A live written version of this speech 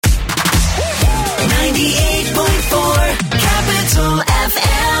98.4 Capital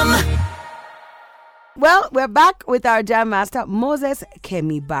FM. Well, we're back with our Jam Master, Moses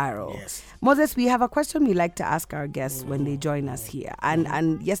Kemibaro. Yes. Moses, we have a question we like to ask our guests when they join us here.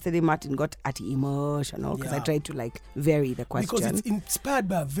 And yesterday, Martin got emotional because I tried to vary the question. Because it's inspired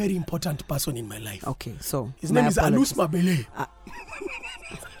by a very important person in my life. Okay, so His name is Alus Mabele.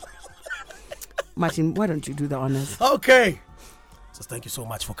 Martin, why don't you do the honors? Okay. So thank you so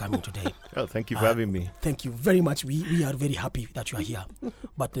much for coming today. Oh, thank you for having me. Thank you very much. We are very happy that you are here.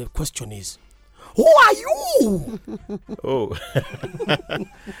 But the question is, who are you? Oh,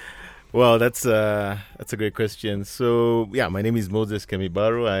 well, that's a great question. So, yeah, my name is Moses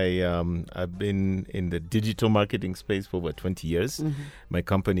Kemibaro. I've been in the digital marketing space for over 20 years. Mm-hmm. My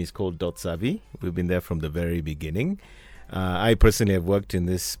company is called Dot Savvy. We've been there from the very beginning. I personally have worked in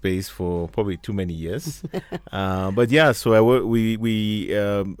this space for probably too many years. But yeah, so I work. We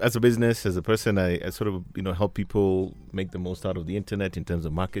as a business, as a person, I sort of help people make the most out of the internet in terms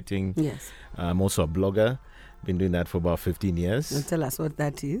of marketing. Yes. I'm also a blogger. Been doing that for about 15 years. And tell us what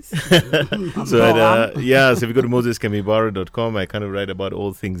that is. So if you go to moseskemibaro.com, I kind of write about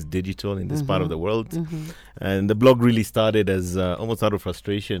all things digital in this part of the world. Mm-hmm. And the blog really started as almost out of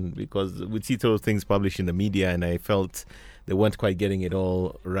frustration because we'd see those things published in the media and I felt they weren't quite getting it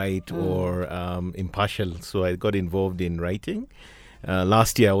all right or impartial. So I got involved in writing.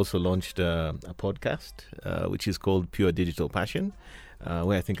 Last year, I also launched a podcast, which is called Pure Digital Passion.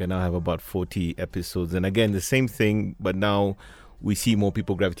 Where I think I now have about 40 episodes. And again, the same thing, but now we see more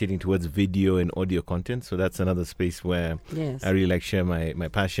people gravitating towards video and audio content. So that's another space where I really like share my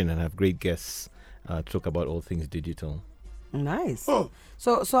passion and have great guests talk about all things digital. Nice. Oh.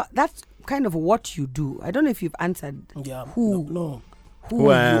 So that's kind of what you do. I don't know if you've answered who you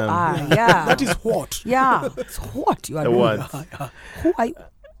are. Yeah. That is what. Yeah. It's what you are doing. Who are you?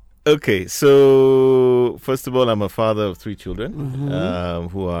 Okay, so first of all, I'm a father of 3 children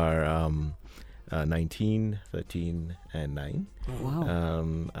who are 19, 13, and 9. Wow.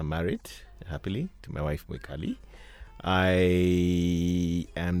 I'm married happily to my wife, Mwikali. I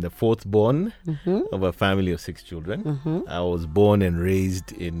am the 4th born of a family of 6 children. I was born and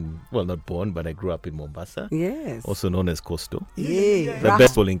raised not born, but I grew up in Mombasa. Yes. Also known as Coastal. Yeah. The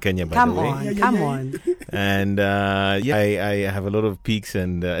best school in Kenya, by the way. Come on. And I have a lot of peaks.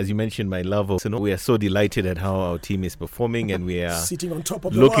 And as you mentioned, my love of we are so delighted at how our team is performing. And we are sitting on top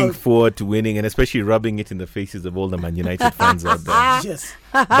of the looking world. forward to winning and especially rubbing it in the faces of all the Man United fans out there. Yes.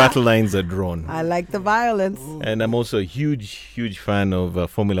 Battle lines are drawn. I like the violence. And I'm also a huge fan of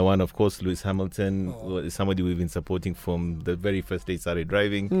Formula One. Of course, Lewis Hamilton is somebody we've been supporting from the very first day he started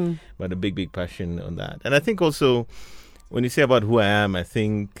driving, but a big passion on that. And I think also when you say about who I am, I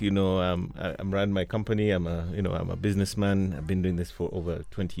think, I'm running my company. I'm a businessman. I've been doing this for over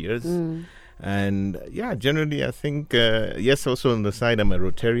 20 years. And generally, I think, also on the side, I'm a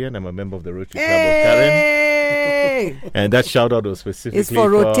Rotarian. I'm a member of the Rotary Club of Karen. And that shout out was specifically for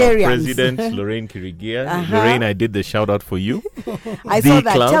Rotarians. President Lorraine Kirigia. Lorraine, I did the shout out for you. I saw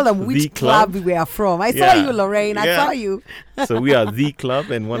that. Tell them which club we are from. I saw you, Lorraine. I saw you. So we are the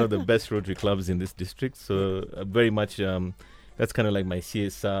club and one of the best Rotary clubs in this district. So very much that's kind of like my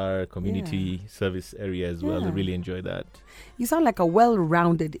CSR community service area as well. I really enjoy that. You sound like a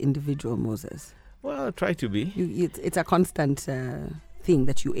well-rounded individual, Moses. Well, I try to be. It's a constant thing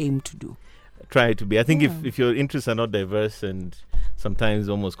that you aim to do. Try to be. I think if your interests are not diverse and sometimes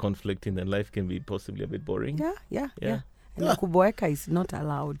almost conflicting, then life can be possibly a bit boring. Yeah. And kuboeka is not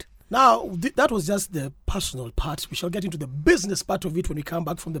allowed. Now, that was just the personal part. We shall get into the business part of it when we come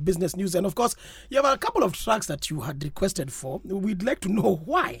back from the business news. And of course, you have a couple of tracks that you had requested for. We'd like to know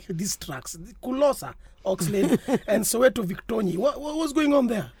why these tracks, Kulosa, Oxlade, and Soweto Victoni. What was going on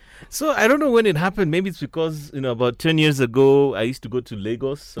there? So I don't know when it happened. Maybe it's because, about 10 years ago, I used to go to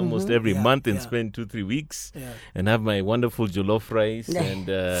Lagos almost every month and spend 2-3 weeks and have my wonderful jollof rice and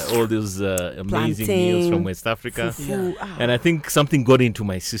all those amazing meals from West Africa. And I think something got into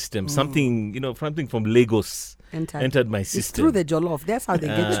my system. Something from Lagos entered my system. It's through the jollof. That's how they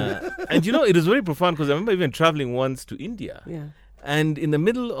get you. And it was very profound because I remember even traveling once to India. Yeah. And in the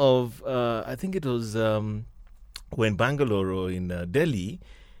middle of, I think it was when Bangalore or in Delhi,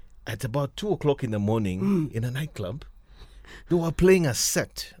 at about 2:00 in the morning in a nightclub, they were playing a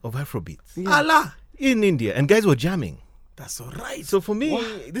set of Afrobeats. Allah! In India. And guys were jamming. That's all right. So for me,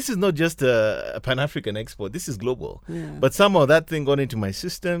 this is not just a Pan-African export. This is global. But somehow that thing got into my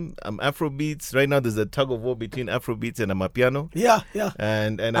system. Afrobeats. Right now there's a tug of war between Afrobeats and Amapiano. Yeah.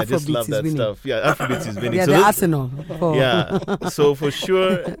 And I just Afrobeats love is that winning. stuff. Yeah, Afrobeats is winning. Yeah, So the those- Arsenal. Oh. yeah. So for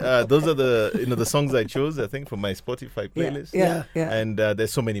sure, those are the songs I chose, I think, from my Spotify playlist. Yeah. And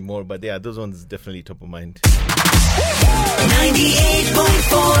there's so many more, but yeah, those ones definitely top of mind.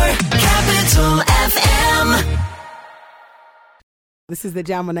 98.4 Capital FM. This is the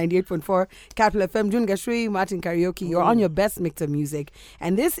Jam on 98.4 Capital FM. June Gashri, Martin Karaoke. You're on your best mix of music.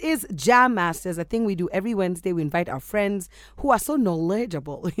 And this is Jam Masters, a thing we do every Wednesday. We invite our friends who are so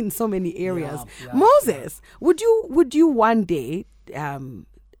knowledgeable in so many areas. Moses, would you one day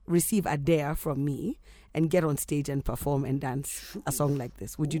receive a dare from me and get on stage and perform and dance a song like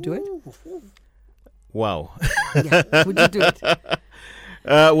this? Would you do it? Wow. Yeah. Would you do it?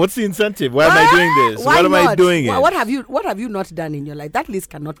 What's the incentive? Why am I doing this? Why What am I not? doing it? What have you not done in your life? That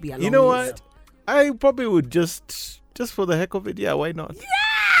list cannot be a long You know list. what? I probably would just for the heck of it. Yeah, why not?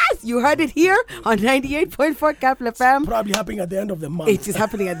 Yes, you heard it here on 98.4 Capital FM. Probably happening at the end of the month. It is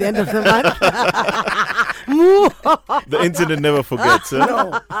happening at the end of the month. The internet never forgets. Huh?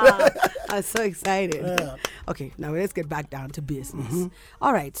 No. I'm so excited. Okay, now let's get back down to business.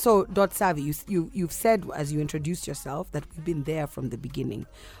 All right, so Dot Savvy, you've said as you introduced yourself that we've been there from the beginning.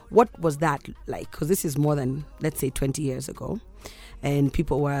 What was that like? Because this is more than, let's say, 20 years ago. And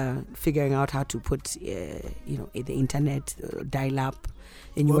people were figuring out how to put, the internet, dial up.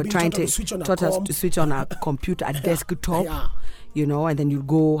 And you We're were being trying taught to to taught us to switch on a computer, a desktop. Yeah. And then you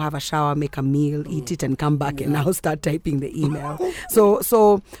go have a shower, make a meal, eat it, and come back and now start typing the email.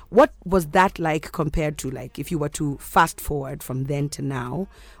 So what was that like compared to, like, if you were to fast forward from then to now,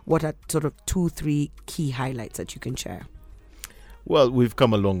 what are sort of 2-3 key highlights that you can share? Well, we've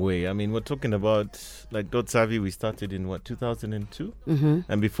come a long way. I mean, we're talking about, like, Dot Savvy, we started in, 2002? Mm-hmm.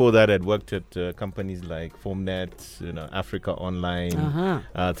 And before that, I'd worked at companies like Formnet, Africa Online,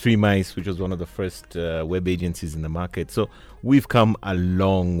 Three Mice, which was one of the first web agencies in the market. So we've come a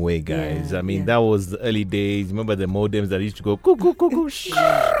long way, guys. Yeah, I mean, yeah. that was the early days. Remember the modems that used to go cuckoo, cuckoo, shh,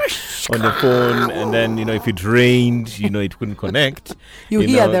 on the phone, and then, if it rained, it couldn't connect. You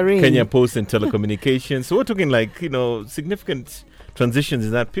hear the rain. Kenya Post and telecommunications. So we're talking like, significant transitions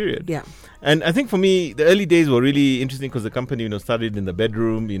in that period. Yeah. And I think for me, the early days were really interesting because the company, started in the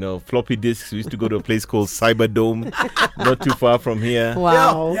bedroom, floppy disks. We used to go to a place called Cyberdome, not too far from here.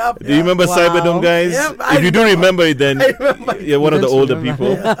 Wow. Yep. Do you remember Wow. Cyberdome, guys? Yep, If you do remember it, then you're one of the don't older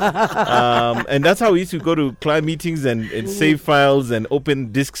remember. people. And that's how we used to go to client meetings and save files and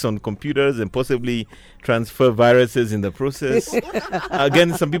open disks on computers and possibly transfer viruses in the process.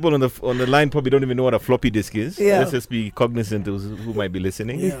 Again, some people on the line probably don't even know what a floppy disk is. Yeah. Let's just be cognizant of who might be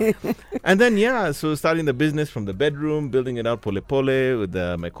listening. Yeah. And then, so starting the business from the bedroom, building it out pole pole with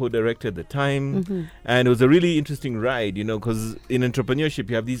my co-director at the time. And it was a really interesting ride, because in entrepreneurship,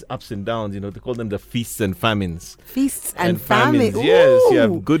 you have these ups and downs, they call them the feasts and famines. Feasts and famines. Yes, you Ooh.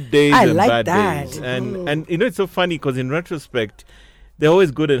 have good days I and like bad that. days. And it's so funny because in retrospect, they're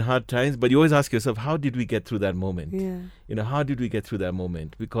always good and hard times, but you always ask yourself, how did we get through that moment? Yeah. How did we get through that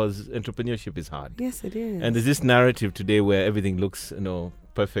moment? Because entrepreneurship is hard. Yes, it is. And there's this narrative today where everything looks,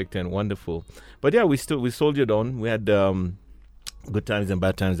 perfect and wonderful. But yeah, we soldiered on. We had good times and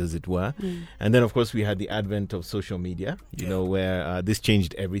bad times, as it were. And then, of course, we had the advent of social media, where this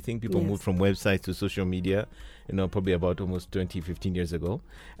changed everything. People Yes. moved from websites to social media, probably about almost 20, 15 years ago.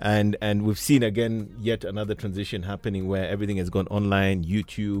 And we've seen, again, yet another transition happening where everything has gone online,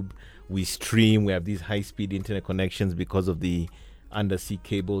 YouTube, we stream, we have these high-speed internet connections because of the undersea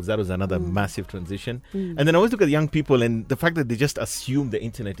cables. That was another massive transition. And then I always look at young people and the fact that they just assume the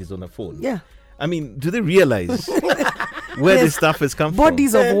internet is on a phone. Yeah. I mean, do they realize where Yes. this stuff has come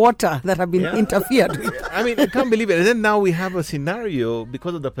Bodies from? of water that have been Yeah. interfered with. I mean, I can't believe it. And then now we have a scenario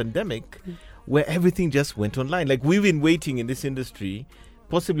because of the pandemic where everything just went online. Like, we've been waiting in this industry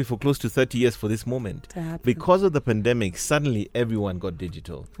possibly for close to 30 years for this moment. To happen. Because of the pandemic, suddenly everyone got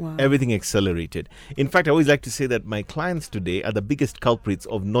digital. Wow. Everything accelerated. In fact, I always like to say that my clients today are the biggest culprits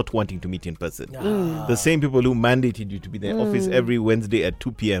of not wanting to meet in person. The same people who mandated you to be in their office every Wednesday at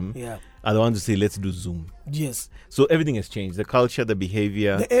 2 p.m. Yeah. are the ones who say, let's do Zoom. Yes. So everything has changed. The culture, the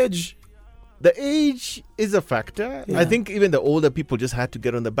behavior. The age. The age is a factor. Yeah. I think even the older people just had to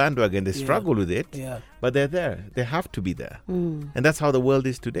get on the bandwagon. They struggle with it, but they're there. They have to be there. And that's how the world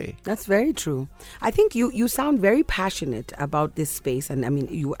is today. That's very true. I think you sound very passionate about this space, and I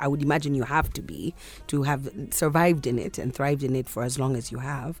mean, I would imagine you have to have survived in it and thrived in it for as long as you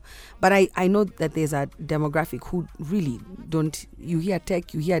have. But I know that there's a demographic who really don't. You hear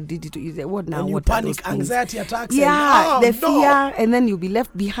tech, you hear digital, you say, what now? And you what are those panic, things? anxiety attacks. Yeah, the fear, and then you'll be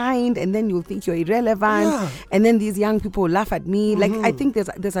left behind, and then you'll think you're irrelevant, and then these young people laugh at me. Like, I think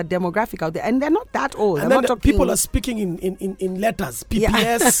there's a demographic out there, and they're not that old. And then people are speaking in letters,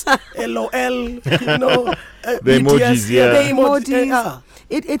 PPS, LOL, the emojis, the emojis.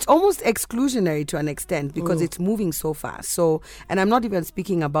 It's almost exclusionary to an extent because it's moving so fast. So, and I'm not even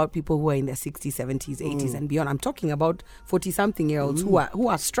speaking about people who are in their 60s, 70s, 80s and beyond. I'm talking about 40-something-year-olds who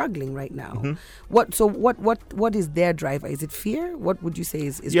are struggling right now. What is their driver? Is it fear? What would you say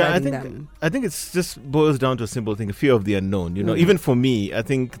is driving them? I think it's just boils down to a simple thing: fear of the unknown. Even for me, I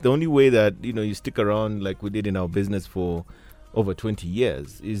think the only way that you stick around like we did in our business for over 20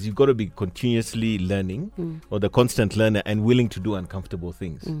 years is you've got to be continuously learning or the constant learner and willing to do uncomfortable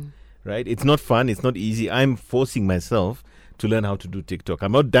things, right? It's not fun. It's not easy. I'm forcing myself to learn how to do TikTok.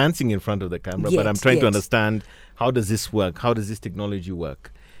 I'm not dancing in front of the camera, but I'm trying to understand, how does this work? How does this technology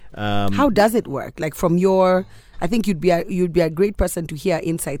work? How does it work? Like from your... I think you'd be a great person to hear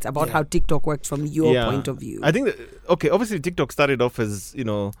insights about how TikTok works from your point of view. I think that, obviously TikTok started off as,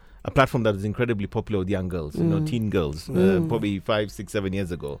 a platform that was incredibly popular with young girls, teen girls, probably 5, 6, 7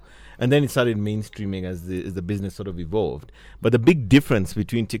 years ago. And then it started mainstreaming as the business sort of evolved. But the big difference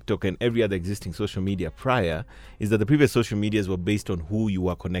between TikTok and every other existing social media prior is that the previous social medias were based on who you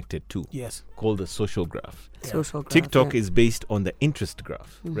are connected to. Yes. Called the social graph. Social graph. TikTok is based on the interest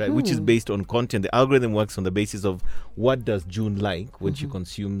graph, right? Which is based on content. The algorithm works on the basis of what does June like when she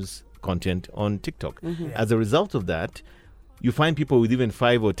consumes content on TikTok. As a result of that, you find people with even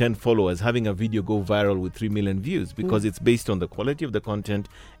 5 or 10 followers having a video go viral with 3 million views because it's based on the quality of the content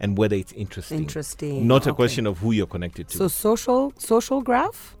and whether it's interesting. Not a question of who you're connected to. So social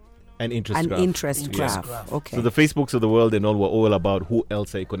graph? An interest graph. Okay. So the Facebooks of the world and all were all about who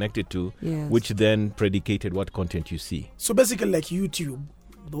else are you connected to, which then predicated what content you see. So basically like YouTube,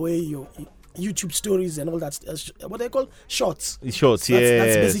 the way your YouTube stories and all that, what they call shorts. Shorts,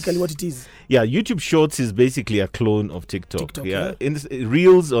 That's basically what it is. Yeah, YouTube Shorts is basically a clone of TikTok.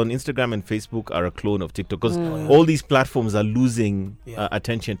 Reels on Instagram and Facebook are a clone of TikTok because all these platforms are losing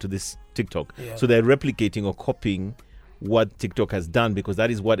attention to this TikTok. So they're replicating or copying what TikTok has done because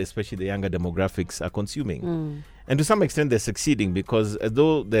that is what especially the younger demographics are consuming. And to some extent they're succeeding because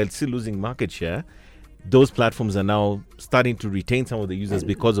although they're still losing market share, those platforms are now starting to retain some of the users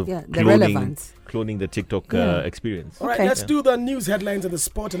because of cloning the TikTok experience. All right, let's do the news headlines and the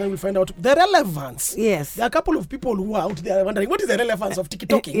sport, and then we'll find out the relevance. Yes. There are a couple of people who are out there wondering, what is the relevance of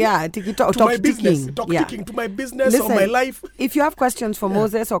TikToking? TikTok to my business. To my business or my life. If you have questions for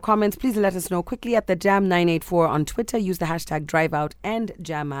Moses or comments, please let us know quickly at the Jam 984 on Twitter. Use the hashtag DriveOut and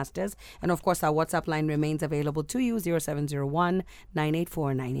Jam Masters. And of course, our WhatsApp line remains available to you, 0701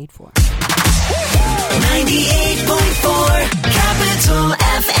 984 984. 98.4 Capital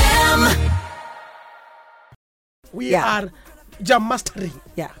FM. We are jam mastering.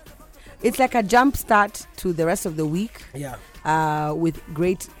 Yeah. It's like a jump start to the rest of the week. Yeah. With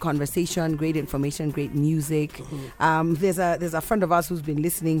great conversation, great information, great music. There's a friend of ours who's been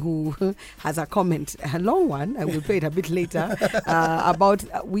listening who has a comment, a long one, and we'll play it a bit later, about,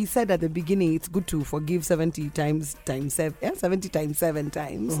 we said at the beginning it's good to forgive 70 times 7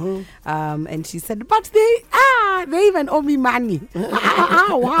 times. And she said, but they even owe me money.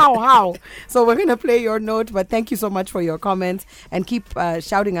 How? So we're going to play your note, but thank you so much for your comments, and keep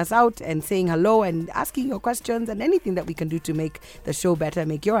shouting us out and saying hello and asking your questions and anything that we can do to make the show better,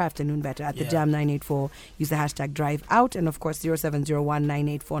 make your afternoon better at the Jam 984. Use the hashtag DriveOut, and of course 0701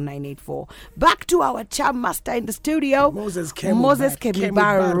 984 984. Back to our Jam Master in the studio, Moses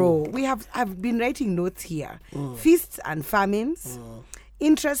Kemibaro. I've been writing notes here. Feasts and famines.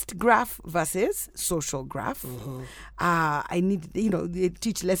 Interest graph versus social graph. I need, they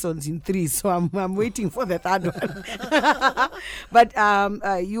teach lessons in 3, so I'm waiting for the third one. But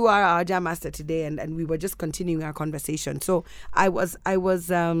you are our Jam Master today, and we were just continuing our conversation. So I was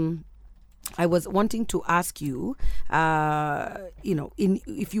wanting to ask you,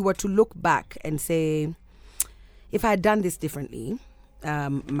 if you were to look back and say, if I had done this differently,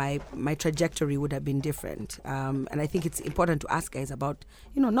 my trajectory would have been different. And I think it's important to ask guys about,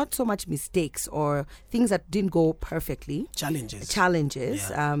 not so much mistakes or things that didn't go perfectly. Challenges.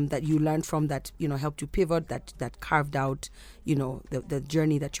 That you learned from, that, helped you pivot, that carved out, the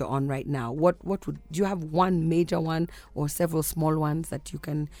journey that you're on right now. Do you have one major one or several small ones that you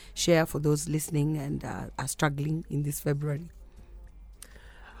can share for those listening and are struggling in this February?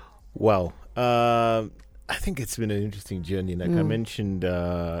 Wow. I think it's been an interesting journey. Like I mentioned,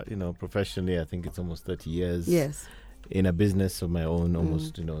 professionally, I think it's almost 30 years. Yes. In a business of my own,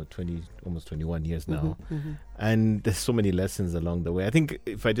 almost 21 years now. And there's so many lessons along the way. I think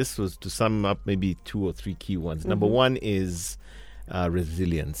if I just was to sum up maybe 2 or 3 key ones. Number one is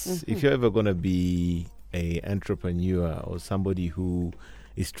resilience. If you're ever going to be an entrepreneur or somebody who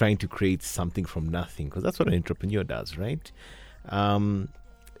is trying to create something from nothing, because that's what an entrepreneur does, right?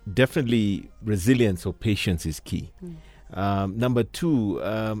 Definitely resilience or patience is key. Number two,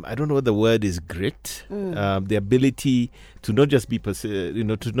 I don't know what the word is, grit. The ability to not just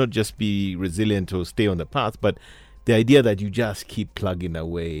be resilient or stay on the path, but the idea that you just keep plugging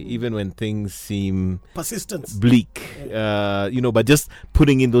away, even when things seem persistence, bleak. But just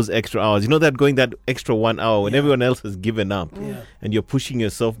putting in those extra hours. That going that extra 1 hour when everyone else has given up, and you're pushing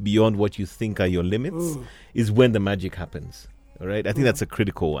yourself beyond what you think are your limits, is when the magic happens. All right, I think that's a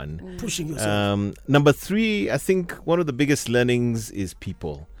critical one. Pushing yourself. Number 3, I think one of the biggest learnings is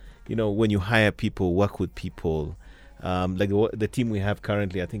people. When you hire people, work with people. Like the team we have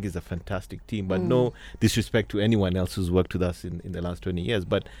currently, I think is a fantastic team. But no disrespect to anyone else who's worked with us in the last 20 years.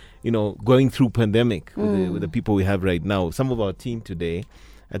 But, going through pandemic with the people we have right now, some of our team today,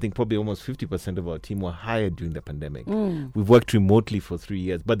 I think probably almost 50% of our team were hired during the pandemic. We've worked remotely for 3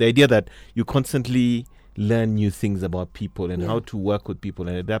 years. But the idea that you constantly learn new things about people and how to work with people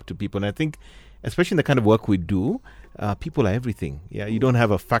and adapt to people. And I think, especially in the kind of work we do, people are everything. Yeah, you don't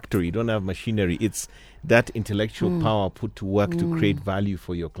have a factory, you don't have machinery. It's that intellectual power put to work to create value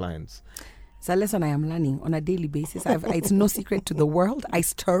for your clients. It's a lesson I am learning on a daily basis. It's no secret to the world. I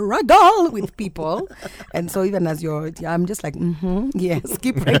struggle with people. And so even as I'm just like, yes,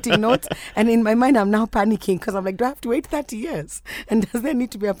 keep writing notes. And in my mind, I'm now panicking because I'm like, do I have to wait 30 years? And does there need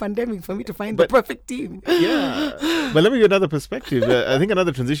to be a pandemic for me to find the perfect team? Yeah. But let me give you another perspective. I think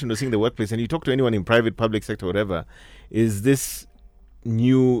another transition to seeing the workplace, and you talk to anyone in private, public sector, whatever, is this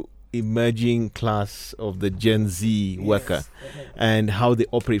new emerging class of the Gen Z worker and how they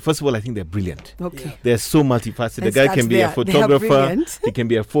operate. First of all, I think they're brilliant. Okay. They're so multifaceted. The guy can be a photographer, he can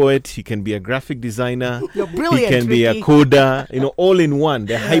be a poet, he can be a graphic designer, You're brilliant, he can be a coder, all in one.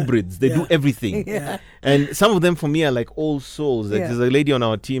 They're hybrids. They do everything. Yeah. And some of them for me are like old souls. Like there's a lady on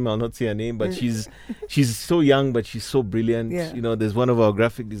our team, I'll not say her name, but she's so young, but she's so brilliant. Yeah. There's one of our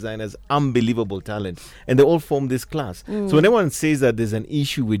graphic designers, unbelievable talent. And they all form this class. So when anyone says that there's an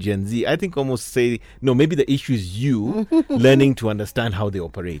issue with Gen Z, I think almost say, no, maybe the issue is you learning to understand how they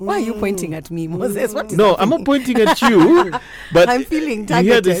operate. Why are you pointing at me, Moses? What is No, happening? I'm not pointing at you, but I'm feeling you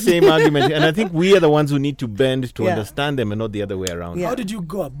targeted. hear the same argument. And I think we are the ones who need to bend to understand them and not the other way around. Yeah. How did you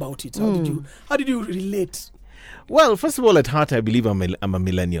go about it? How did you relate? Well, first of all, at heart, I believe I'm a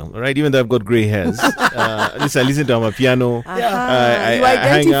millennial, right? Even though I've got grey hairs. I listen to Amapiano. You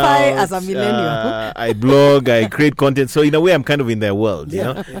identify as a millennial. I blog, I create content. So in a way, I'm kind of in their world, you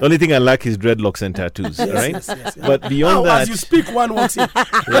know? The only thing I lack is dreadlocks and tattoos, right? Yes. But beyond that... As you speak, one wants it.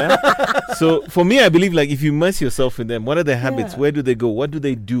 So for me, I believe like if you immerse yourself in them, what are their habits? Where do they go? What do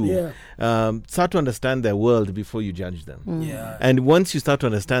they do? Start to understand their world before you judge them. And once you start to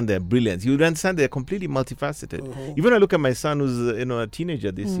understand their brilliance, you understand they're completely multifaceted. Even I look at my son who's a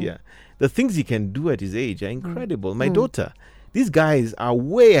teenager this year, the things he can do at his age are incredible. My daughter, these guys are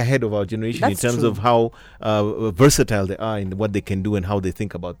way ahead of our generation in terms of how versatile they are in what they can do and how they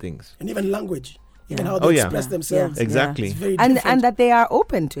think about things. And even language. Even how they express themselves. Exactly. It's very And different. that they are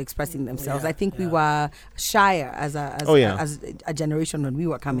open to expressing themselves. I think we were shyer as a generation when we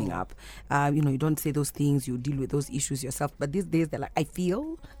were coming up. You don't say those things, you deal with those issues yourself. But these days they're like, I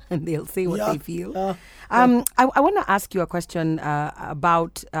feel, and they'll say what they feel. I want to ask you a question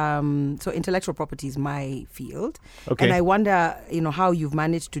about so intellectual property is my field, and I wonder how you've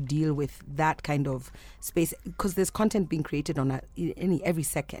managed to deal with that kind of space, because there's content being created on every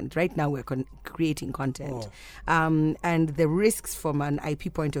second. Right now we're creating content, and the risks from an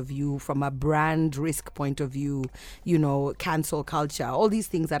IP point of view, from a brand risk point of view, cancel culture, all these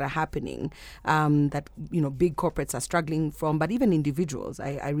things that are happening, that big corporates are struggling from, but even individuals.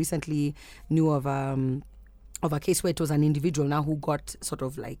 I recently knew of of a case where it was an individual now who got sort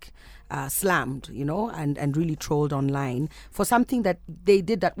of like slammed, and really trolled online for something that they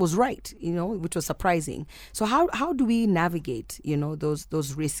did that was right, which was surprising. So how do we navigate,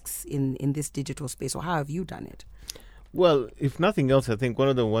 those risks in this digital space, or how have you done it? Well, if nothing else, I think one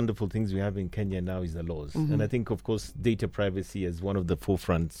of the wonderful things we have in Kenya now is the laws. Mm-hmm. And I think, of course, data privacy is one of the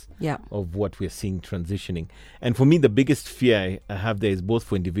forefronts of what we're seeing transitioning. And for me, the biggest fear I have there is both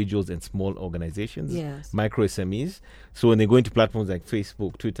for individuals and small organizations, micro SMEs. So when they go into platforms like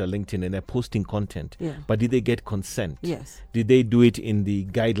Facebook, Twitter, LinkedIn, and they're posting content, but did they get consent? Yes. Did they do it in the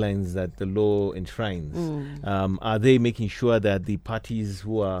guidelines that the law enshrines? Are they making sure that the parties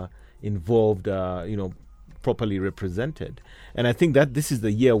who are involved are, properly represented? And I think that this is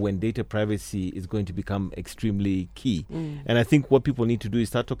the year when data privacy is going to become extremely key. And I think what people need to do is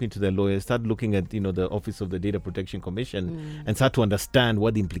start talking to their lawyers, start looking at, the Office of the Data Protection Commission, and start to understand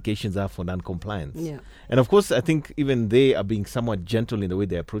what the implications are for non-compliance. And of course, I think even they are being somewhat gentle in the way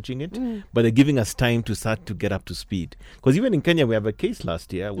they're approaching it, but they're giving us time to start to get up to speed. Because even in Kenya, we have a case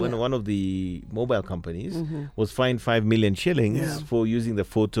last year when one of the mobile companies was fined 5 million shillings for using the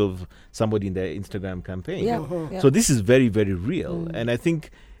photo of somebody in their Instagram campaign. So this is very, very real. And I think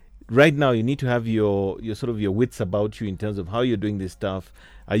right now you need to have your sort of your wits about you in terms of how you're doing this stuff.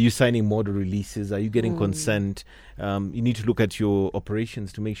 Are you signing model releases? Are you getting consent? You need to look at your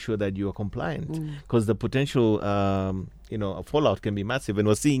operations to make sure that you are compliant, because the potential fallout can be massive. And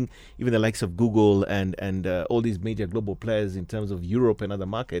we're seeing even the likes of Google and all these major global players in terms of Europe and other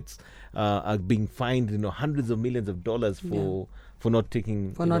markets are being fined hundreds of millions of dollars for not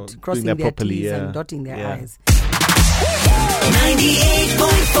taking not crossing their properly, T's and dotting their I's.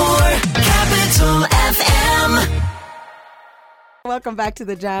 98.4 Capital FM. Welcome back to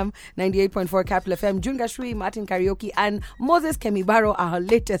the Jam, 98.4 Capital FM. June Gashui, Martin Karaoke, and Moses Kemibaro, our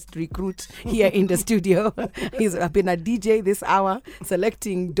latest recruit here in the studio. He's been a DJ this hour,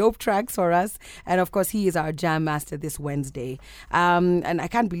 selecting dope tracks for us. And of course, he is our Jam master this Wednesday. And I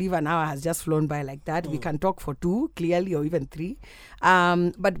can't believe an hour has just flown by like that. We can talk for 2, clearly, or even 3.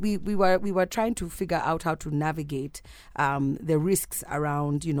 But we were trying to figure out how to navigate the risks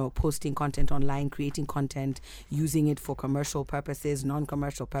around, posting content online, creating content, using it for commercial purposes,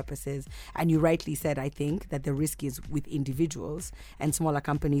 non-commercial purposes. And you rightly said, I think, that the risk is with individuals and smaller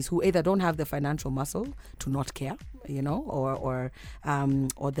companies who either don't have the financial muscle to not care, or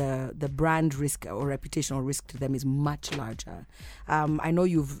the brand risk or reputational risk to them is much larger. I know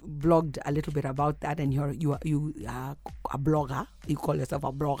you've blogged a little bit about that, and you are a blogger. You call yourself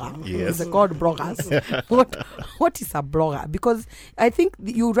a blogger. Yes. It's called bloggers. What is a blogger? Because I think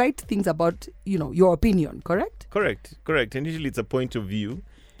you write things about, your opinion, correct? Correct. And usually it's a point of view.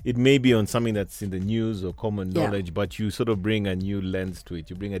 It may be on something that's in the news or common knowledge, but you sort of bring a new lens to it.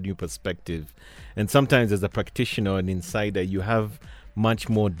 You bring a new perspective. And sometimes as a practitioner and insider, you have much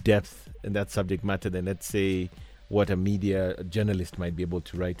more depth in that subject matter than, let's say, what a journalist might be able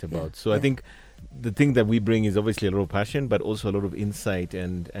to write about. I think the thing that we bring is obviously a lot of passion, but also a lot of insight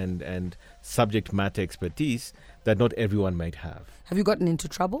and subject matter expertise that not everyone might have. Have you gotten into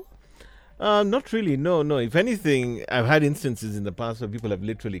trouble? Not really, no. If anything, I've had instances in the past where people have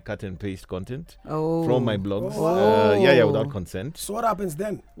literally cut and paste content from my blogs. Without consent. So what happens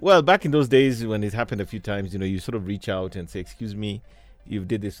then? Well, back in those days when it happened a few times, you sort of reach out and say, excuse me, you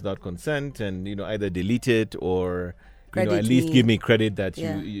did this without consent, and, either delete it or... at least give me credit that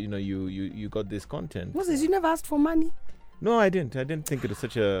you got this content. Moses, you never asked for money? No, I didn't. I didn't think it was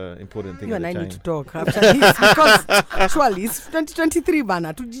such an important thing you at the and I time. need to talk after this, because surely it's 2023,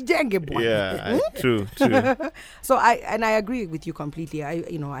 bana. Yeah, true. So I agree with you completely.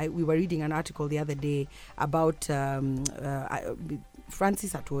 We were reading an article the other day about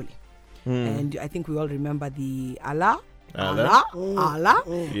Francis Atwoli, and I think we all remember the Allah. And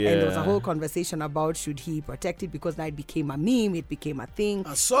there was a whole conversation about should he protect it, because now it became a meme, it became a thing,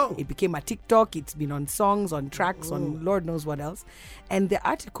 a song, it became a TikTok, it's been on songs, on tracks, on Lord knows what else. And the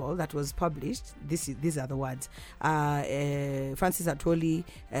article that was published, these are the words, Francis Atwoli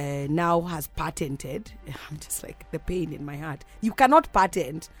now has patented. I'm just like, the pain in my heart. You cannot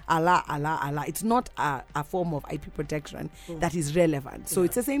patent Allah. It's not a form of IP protection that is relevant. So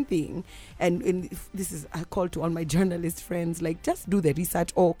it's the same thing. And this is a call to all my journalists friends, like just do the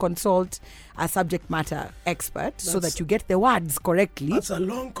research or consult a subject matter expert so that you get the words correctly. That's a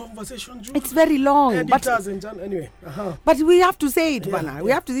long conversation, June. It's very long, Editors and anyway. but we have to say it, Bana.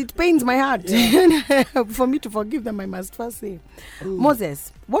 We have to. It pains my heart. For me to forgive them, I must first say.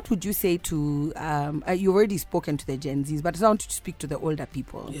 Moses, what would you say to? You've already spoken to the Gen Zs, but I want to speak to the older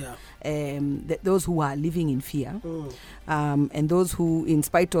people. Yeah. Those who are living in fear, and those who, in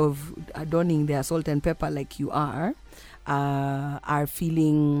spite of adorning their salt and pepper like you are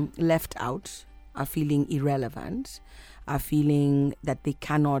feeling left out, are feeling irrelevant, are feeling that they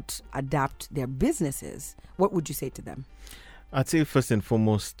cannot adapt their businesses. What would you say to them? I'd say first and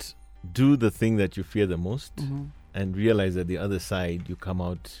foremost, do the thing that you fear the most and realize that the other side you come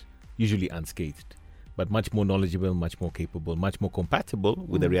out usually unscathed, but much more knowledgeable, much more capable, much more compatible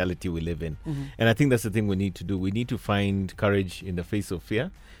with the reality we live in. And I think that's the thing we need to do. We need to find courage in the face of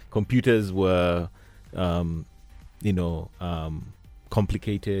fear. Computers were,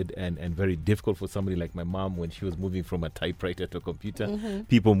 complicated and very difficult for somebody like my mom when she was moving from a typewriter to a computer.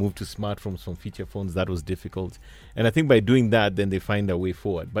 People moved to smartphones from feature phones. That was difficult. And I think by doing that, then they find a way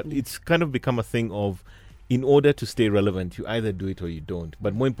forward. But it's kind of become a thing of, in order to stay relevant, you either do it or you don't.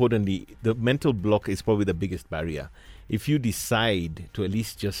 But more importantly, the mental block is probably the biggest barrier. If you decide to at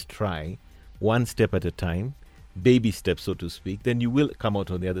least just try one step at a time, baby steps, so to speak, then you will come out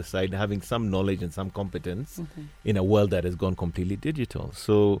on the other side having some knowledge and some competence in a world that has gone completely digital.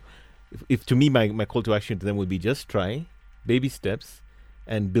 So if to me, my call to action to them would be just try, baby steps,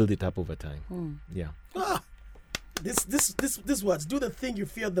 and build it up over time. Yeah. This words, do the thing you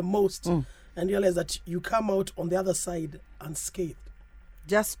fear the most and realize that you come out on the other side unscathed.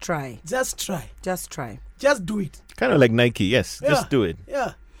 Just try. Just try. Just try. Just do it. Kind of like Nike, yes. Yeah. Just do it.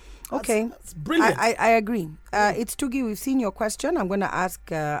 Yeah. Okay. That's brilliant. I agree. It's Tugi. We've seen your question. I'm going to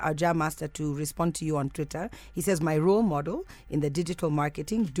ask our Jam Master to respond to you on Twitter. He says, my role model in the digital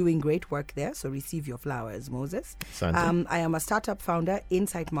marketing, doing great work there. So receive your flowers, Moses. I am a startup founder.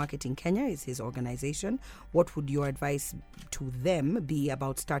 Insight Marketing Kenya is his organization. What would your advice to them be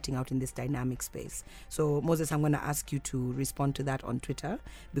about starting out in this dynamic space? So, Moses, I'm going to ask you to respond to that on Twitter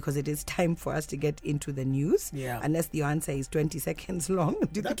because it is time for us to get into the news. Yeah. Unless the answer is 20 seconds long.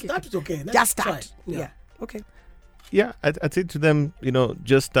 That's okay. Just start. Yeah. Okay. Yeah, I'd say to them,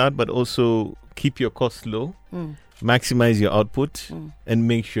 just start, but also keep your costs low, maximize your output, and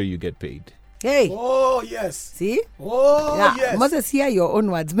make sure you get paid. Hey. Oh, yes. See? Oh, Yeah. yes. Moses, hear your own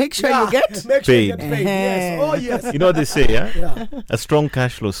words. Make sure you get. Make sure you paid. get paid. Yes. Oh, yes. You know what they say, yeah? Yeah. A strong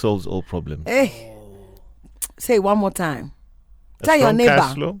cash flow solves all problems. Hey. Say it one more time. A Tell your strong neighbor.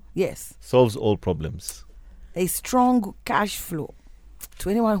 cash flow Yes. solves all problems. A strong cash flow. To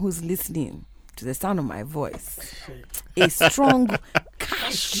anyone who's listening to the sound of my voice, a strong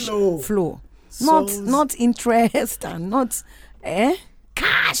cash flow. Not interest and not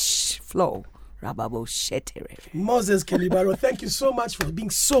cash flow. Rababo shetere. Moses Kelibaro, thank you so much for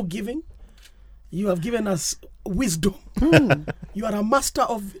being so giving. You have given us wisdom. You are a master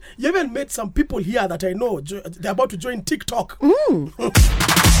of. You even met some people here that I know they're about to join TikTok.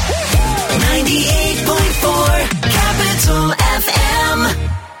 98.4 Capital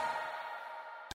FM.